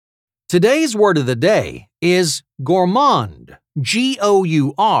Today's word of the day is gourmand,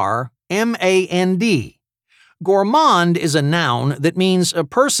 Gourmand. Gourmand is a noun that means a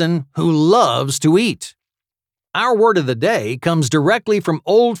person who loves to eat. Our word of the day comes directly from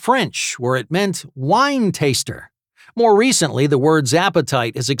Old French, where it meant wine taster. More recently, the word's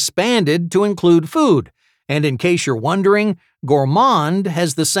appetite has expanded to include food, and in case you're wondering, gourmand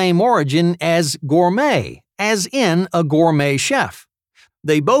has the same origin as gourmet, as in a gourmet chef.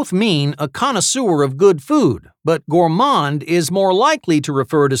 They both mean a connoisseur of good food, but gourmand is more likely to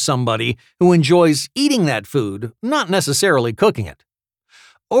refer to somebody who enjoys eating that food, not necessarily cooking it.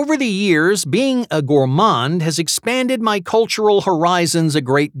 Over the years, being a gourmand has expanded my cultural horizons a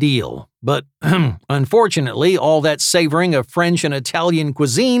great deal, but unfortunately, all that savoring of French and Italian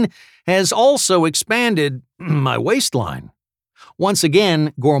cuisine has also expanded my waistline. Once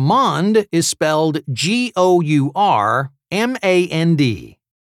again, gourmand is spelled Gourmand.